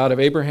in the God of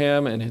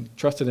Abraham and had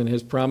trusted in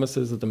his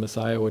promises that the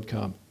Messiah would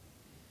come.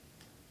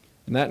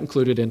 And that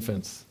included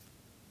infants.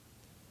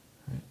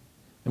 Right?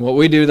 And what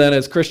we do then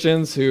as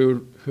Christians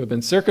who have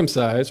been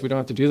circumcised, we don't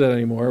have to do that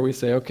anymore. We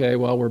say, okay,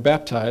 well, we're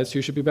baptized.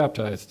 Who should be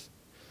baptized?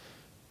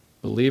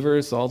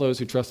 Believers, all those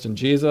who trust in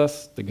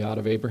Jesus, the God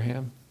of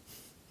Abraham,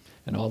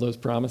 and all those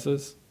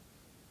promises.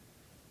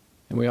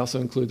 And we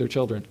also include their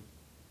children.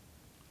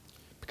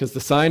 Because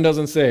the sign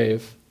doesn't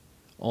save,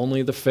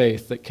 only the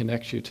faith that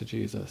connects you to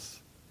Jesus.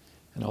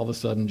 And all of a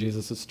sudden,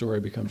 Jesus' story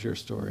becomes your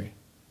story.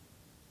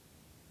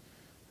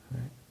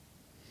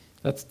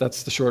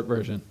 That's the short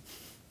version.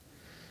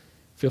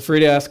 Feel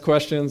free to ask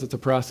questions. It's a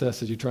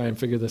process as you try and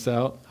figure this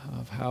out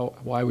of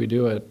why we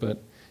do it,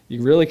 but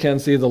you really can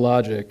see the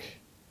logic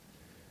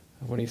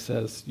of when he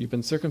says, you've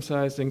been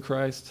circumcised in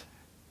Christ,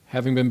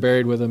 having been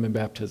buried with him in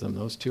baptism.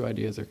 Those two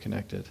ideas are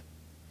connected.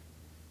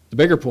 The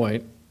bigger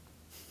point,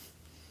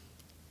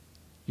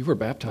 you were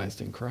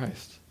baptized in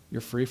Christ. You're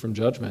free from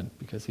judgment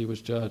because he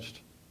was judged.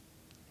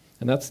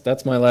 And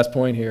that's my last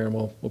point here, and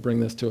we'll bring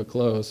this to a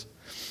close.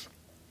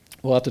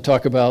 We'll have to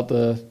talk about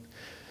the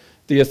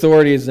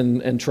authorities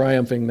and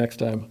triumphing next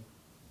time.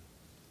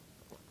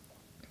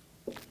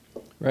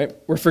 Right?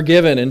 We're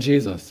forgiven in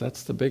Jesus.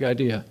 That's the big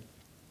idea.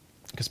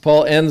 Because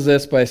Paul ends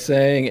this by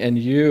saying, and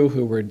you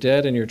who were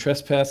dead in your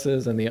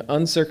trespasses and the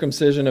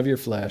uncircumcision of your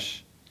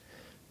flesh,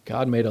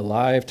 God made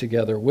alive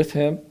together with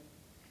him,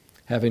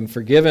 having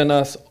forgiven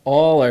us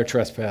all our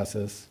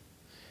trespasses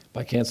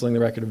by canceling the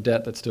record of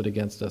debt that stood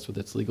against us with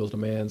its legal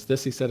demands.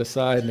 This he set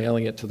aside,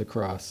 nailing it to the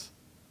cross.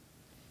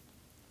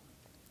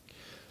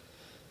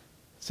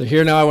 So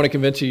here now I want to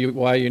convince you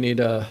why you need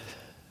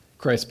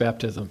Christ's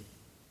baptism.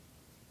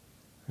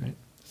 Right?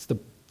 It's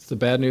the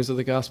bad news of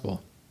the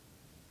gospel.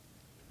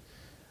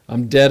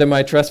 I'm dead in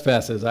my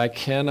trespasses. I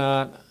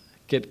cannot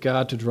get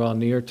God to draw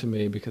near to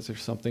me because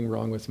there's something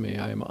wrong with me.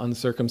 I am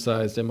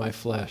uncircumcised in my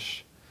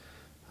flesh.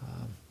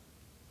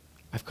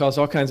 I've caused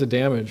all kinds of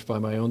damage by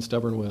my own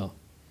stubborn will,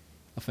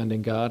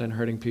 offending God and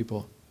hurting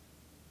people.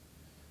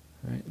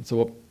 Right? And so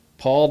what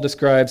Paul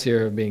describes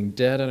here of being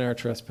dead in our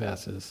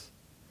trespasses,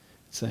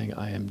 saying,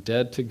 I am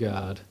dead to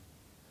God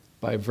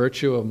by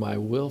virtue of my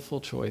willful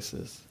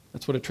choices.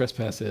 That's what a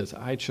trespass is.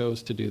 I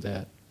chose to do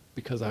that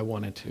because I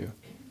wanted to.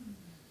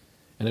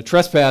 And a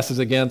trespass is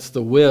against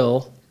the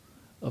will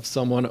of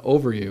someone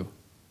over you,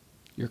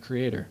 your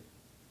Creator.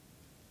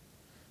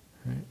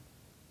 Right?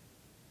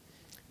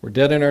 We're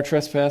dead in our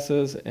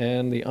trespasses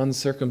and the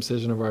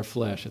uncircumcision of our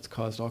flesh. It's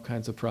caused all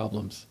kinds of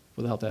problems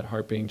without that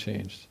heart being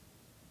changed.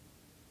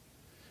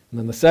 And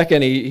then the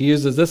second, he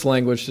uses this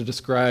language to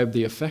describe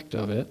the effect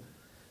of it.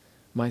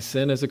 My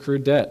sin is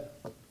accrued debt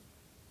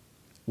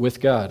with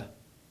God.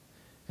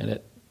 And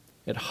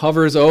it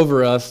hovers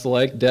over us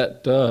like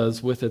debt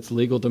does with its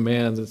legal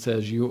demands. It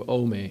says, you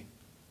owe me.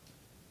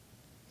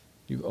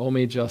 You owe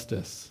me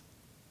justice.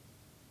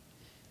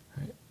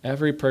 Right?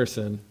 Every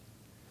person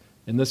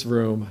in this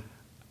room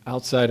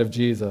outside of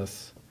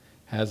Jesus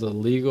has a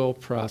legal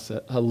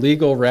process, a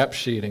legal rap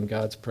sheet in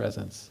God's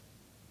presence.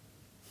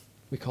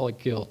 We call it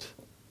guilt.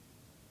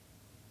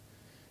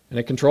 And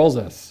it controls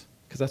us,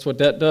 because that's what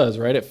debt does,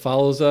 right? It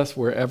follows us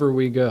wherever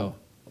we go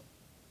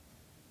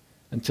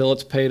until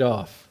it's paid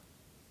off.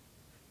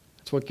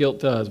 That's what guilt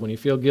does. When you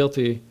feel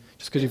guilty,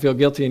 just because you feel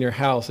guilty in your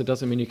house, it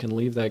doesn't mean you can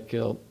leave that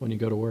guilt when you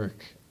go to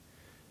work,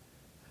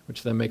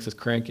 which then makes us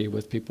cranky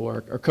with people,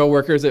 our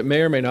coworkers that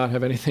may or may not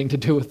have anything to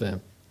do with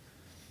them.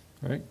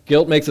 Right?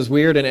 Guilt makes us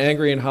weird and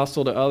angry and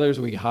hostile to others.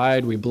 We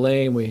hide, we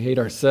blame, we hate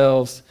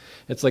ourselves.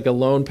 It's like a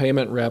loan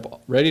payment rep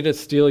ready to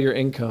steal your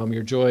income,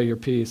 your joy, your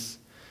peace.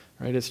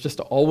 Right? It's just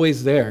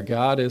always there.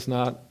 God is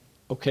not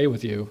okay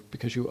with you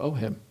because you owe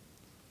him.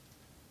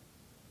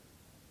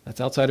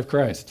 That's outside of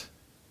Christ.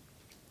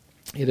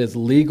 It is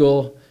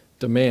legal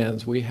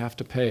demands. We have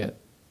to pay it.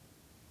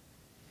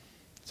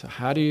 So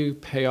how do you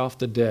pay off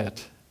the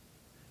debt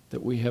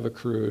that we have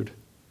accrued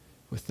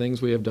with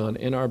things we have done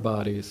in our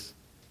bodies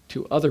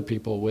to other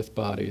people with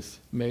bodies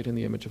made in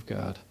the image of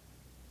God?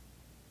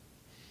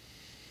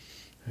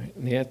 Right?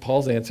 And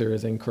Paul's answer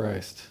is in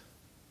Christ.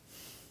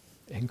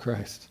 In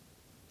Christ.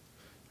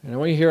 And I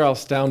want you to hear how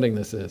astounding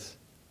this is.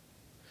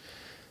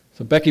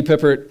 So Becky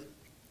Pippert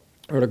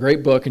wrote a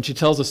great book, and she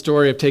tells a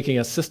story of taking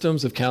a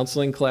systems of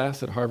counseling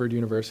class at Harvard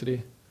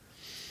University.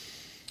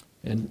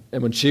 And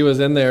when she was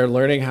in there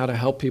learning how to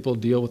help people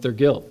deal with their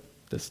guilt,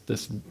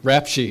 this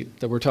rap sheet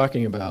that we're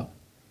talking about.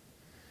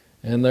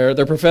 And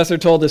their professor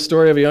told this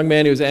story of a young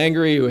man who was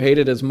angry, who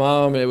hated his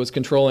mom, and it was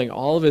controlling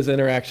all of his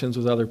interactions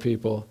with other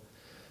people.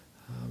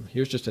 He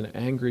was just an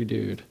angry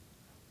dude.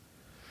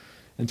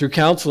 And through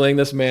counseling,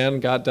 this man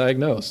got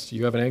diagnosed.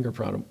 You have an anger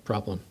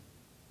problem.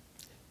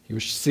 He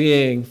was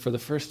seeing for the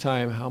first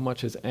time how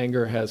much his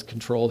anger has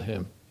controlled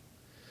him.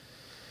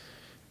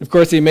 Of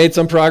course, he made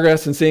some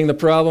progress in seeing the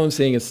problem,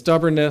 seeing his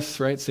stubbornness,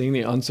 right? Seeing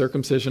the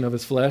uncircumcision of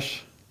his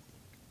flesh.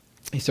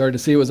 He started to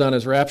see it was on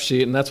his rap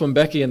sheet, and that's when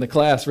Becky in the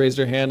class raised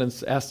her hand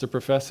and asked the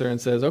professor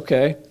and says,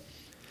 okay,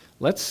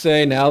 let's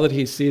say now that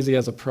he sees he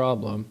has a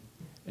problem,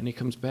 and he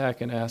comes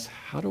back and asks,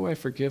 how do I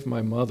forgive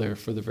my mother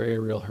for the very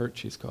real hurt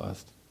she's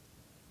caused?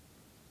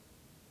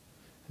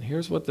 And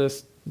here's what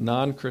this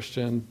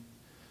non-Christian,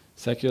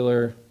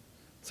 secular,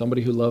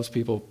 somebody who loves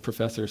people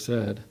professor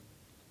said.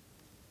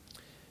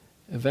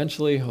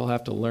 Eventually, he'll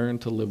have to learn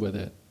to live with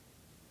it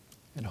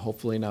and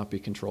hopefully not be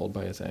controlled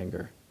by his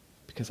anger,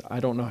 because I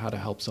don't know how to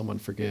help someone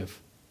forgive.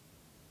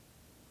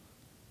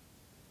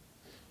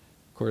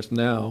 Of course,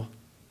 now,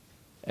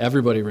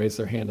 everybody raised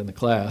their hand in the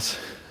class.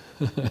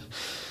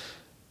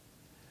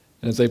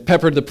 And as they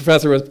peppered the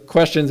professor with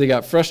questions, he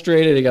got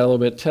frustrated, he got a little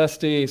bit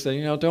testy. He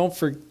said,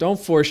 don't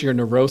force your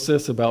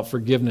neurosis about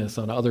forgiveness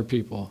on other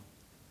people.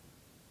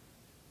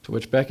 To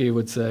which Becky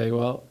would say,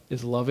 well,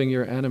 is loving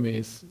your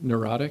enemies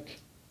neurotic?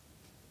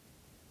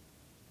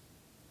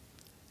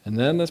 And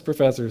then this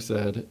professor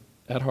said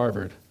at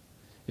Harvard,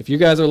 if you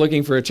guys are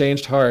looking for a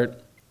changed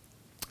heart,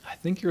 I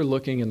think you're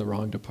looking in the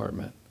wrong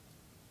department.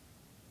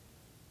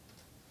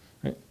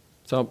 Right?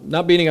 So I'm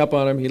not beating up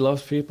on him. He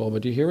loves people.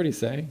 But do you hear what he's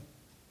saying?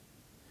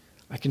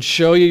 I can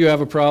show you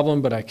have a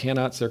problem, but I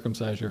cannot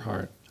circumcise your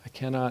heart. I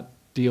cannot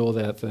deal with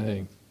that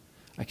thing.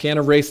 I can't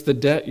erase the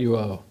debt you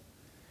owe.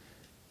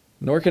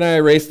 Nor can I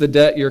erase the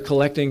debt you're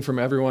collecting from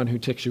everyone who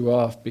ticks you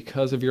off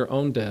because of your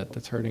own debt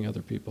that's hurting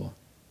other people.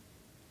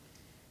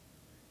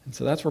 And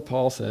so that's where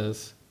Paul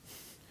says,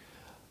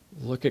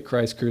 look at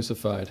Christ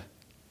crucified.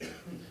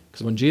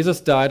 Because when Jesus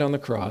died on the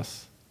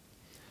cross,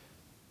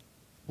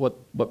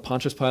 what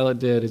Pontius Pilate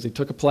did is he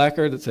took a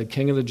placard that said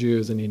King of the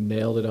Jews and he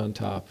nailed it on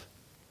top.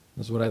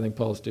 That's what I think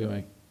Paul's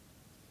doing.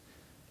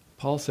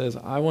 Paul says,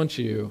 I want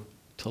you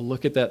to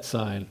look at that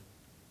sign.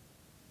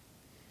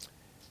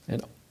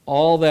 And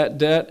all that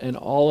debt and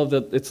all of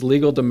its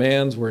legal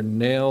demands were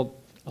nailed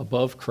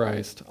above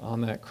Christ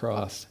on that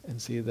cross.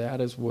 And see, that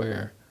is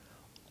where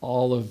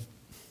all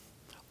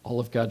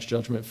of God's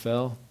judgment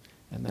fell,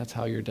 and that's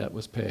how your debt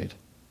was paid.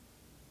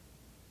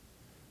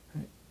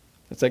 Right?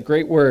 That's that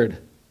great word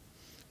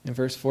in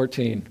verse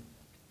 14.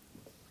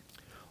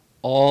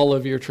 All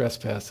of your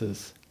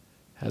trespasses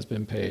has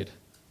been paid.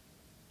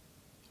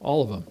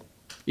 All of them.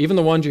 Even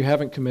the ones you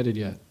haven't committed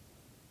yet.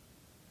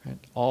 Right?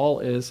 All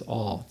is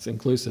all. It's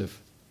inclusive.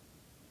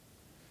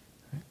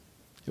 Right?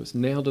 It was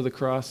nailed to the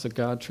cross, so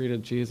God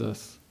treated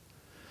Jesus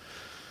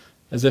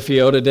as if he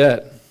owed a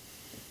debt.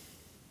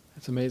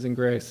 That's amazing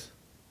grace.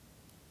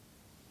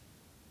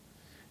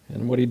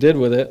 And what he did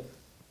with it,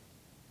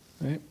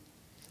 right?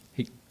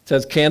 He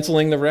says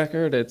canceling the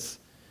record, it's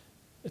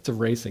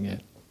erasing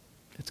it.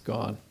 It's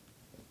gone.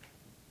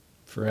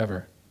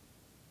 Forever.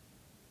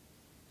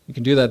 You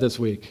can do that this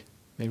week.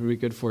 Maybe it'd be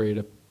good for you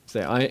to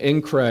say,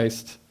 in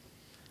Christ,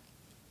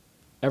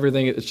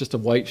 everything, it's just a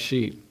white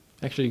sheet.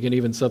 Actually, you can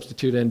even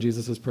substitute in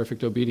Jesus'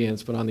 perfect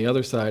obedience, but on the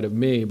other side of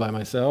me, by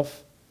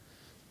myself,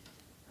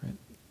 right?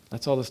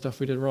 That's all the stuff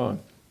we did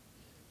wrong.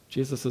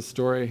 Jesus'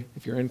 story,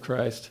 if you're in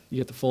Christ, you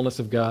get the fullness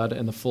of God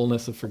and the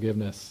fullness of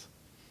forgiveness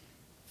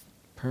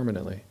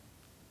permanently.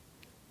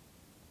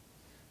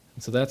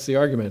 And so that's the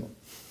argument.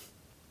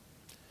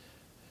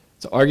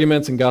 It's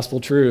arguments and gospel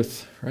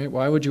truth, right?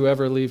 Why would you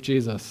ever leave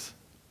Jesus?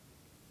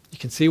 You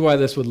can see why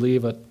this would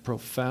leave a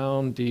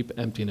profound, deep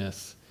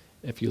emptiness.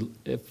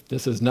 If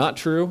this is not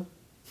true,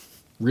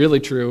 really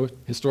true,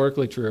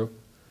 historically true,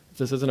 if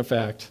this isn't a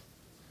fact,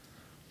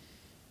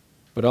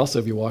 but also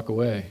if you walk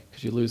away,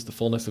 because you lose the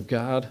fullness of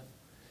God,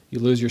 you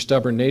lose your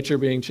stubborn nature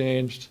being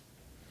changed.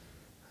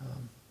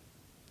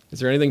 Is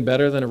there anything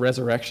better than a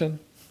resurrection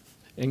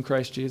in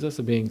Christ Jesus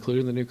of being included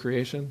in the new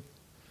creation?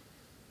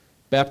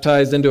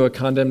 Baptized into a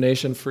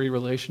condemnation-free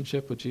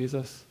relationship with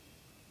Jesus?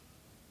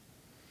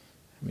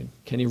 I mean,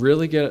 can you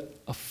really get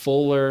a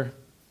fuller,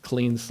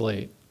 clean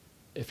slate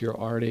if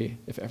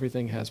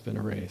everything has been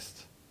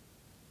erased?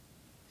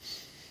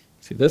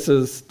 See, this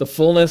is the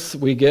fullness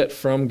we get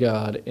from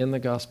God in the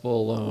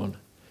gospel alone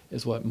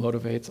is what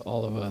motivates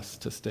all of us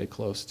to stay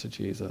close to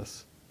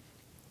Jesus.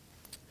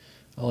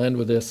 I'll end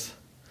with this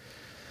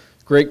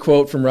great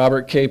quote from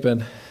Robert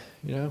Capon.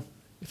 You know,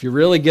 if you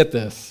really get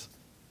this,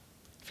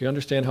 if you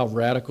understand how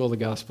radical the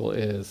gospel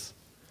is,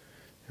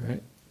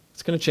 right,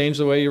 it's going to change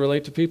the way you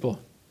relate to people.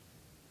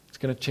 It's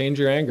going to change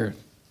your anger.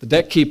 The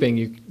debt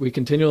keeping we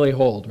continually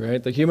hold,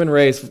 right? The human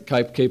race,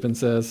 Capon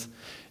says,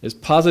 is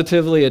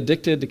positively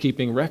addicted to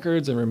keeping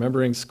records and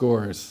remembering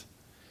scores.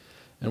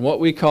 And what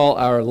we call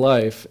our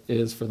life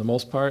is, for the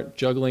most part,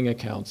 juggling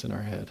accounts in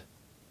our head.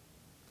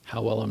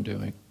 How well I'm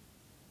doing.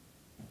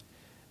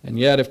 And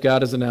yet, if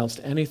God has announced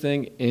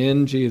anything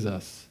in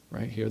Jesus,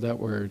 right, hear that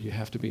word, you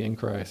have to be in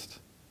Christ,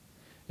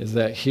 is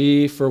that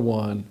he, for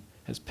one,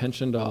 has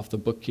pensioned off the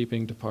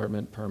bookkeeping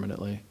department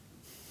permanently.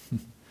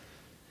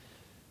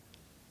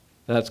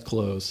 That's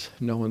closed.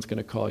 No one's going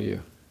to call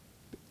you.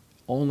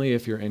 Only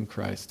if you're in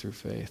Christ through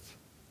faith.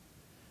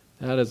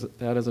 That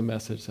is a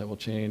message that will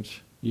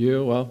change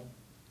you. Well,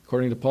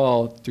 according to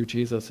Paul, through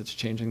Jesus, it's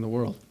changing the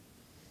world.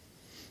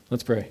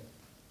 Let's pray.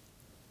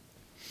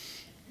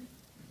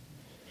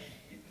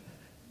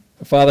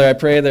 Father, I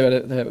pray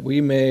that we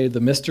made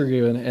the mystery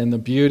and the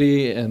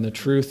beauty and the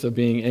truth of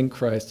being in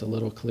Christ a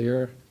little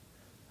clearer,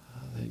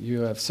 that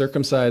you have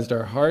circumcised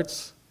our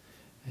hearts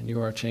and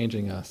you are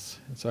changing us.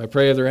 And so I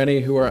pray if there are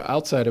any who are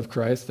outside of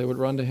Christ, they would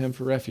run to him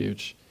for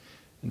refuge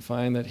and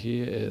find that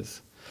he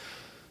is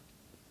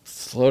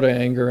slow to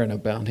anger and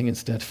abounding in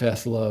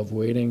steadfast love,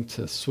 waiting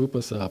to swoop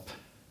us up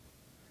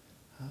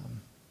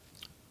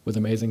with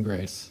amazing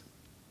grace.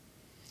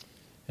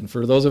 And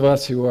for those of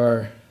us who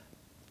are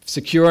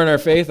secure in our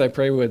faith, I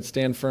pray we would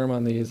stand firm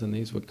on these, and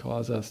these would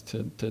cause us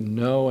to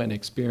know and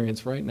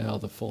experience right now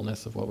the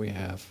fullness of what we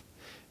have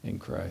in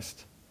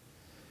Christ.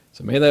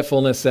 So may that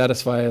fullness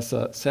satisfy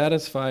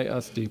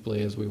us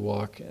deeply as we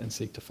walk and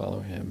seek to follow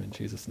him. In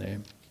Jesus'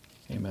 name,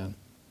 amen.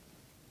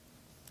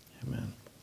 Amen.